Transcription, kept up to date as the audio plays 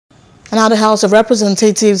Now the House of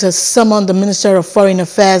Representatives has summoned the Minister of Foreign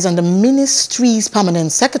Affairs and the ministry's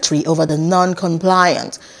permanent secretary over the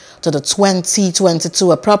non-compliance to the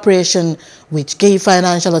 2022 appropriation, which gave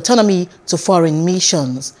financial autonomy to foreign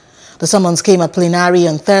missions. The summons came at plenary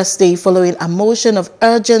on Thursday following a motion of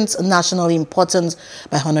urgent national importance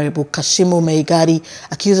by Honorable Kashimu Meigari,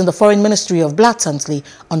 accusing the Foreign Ministry of blatantly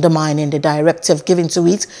undermining the directive given to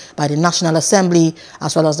it by the National Assembly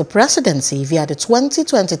as well as the Presidency via the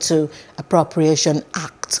 2022 Appropriation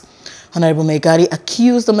Act. Honorable Meigari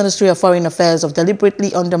accused the Ministry of Foreign Affairs of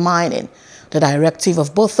deliberately undermining the directive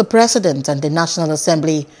of both the President and the National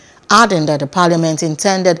Assembly, adding that the Parliament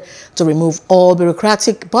intended to remove all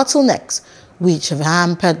bureaucratic bottlenecks which have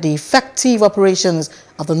hampered the effective operations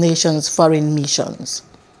of the nation's foreign missions.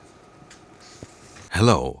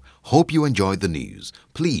 Hello, hope you enjoyed the news.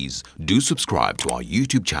 Please do subscribe to our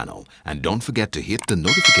YouTube channel and don't forget to hit the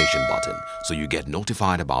notification button so you get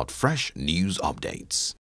notified about fresh news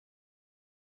updates.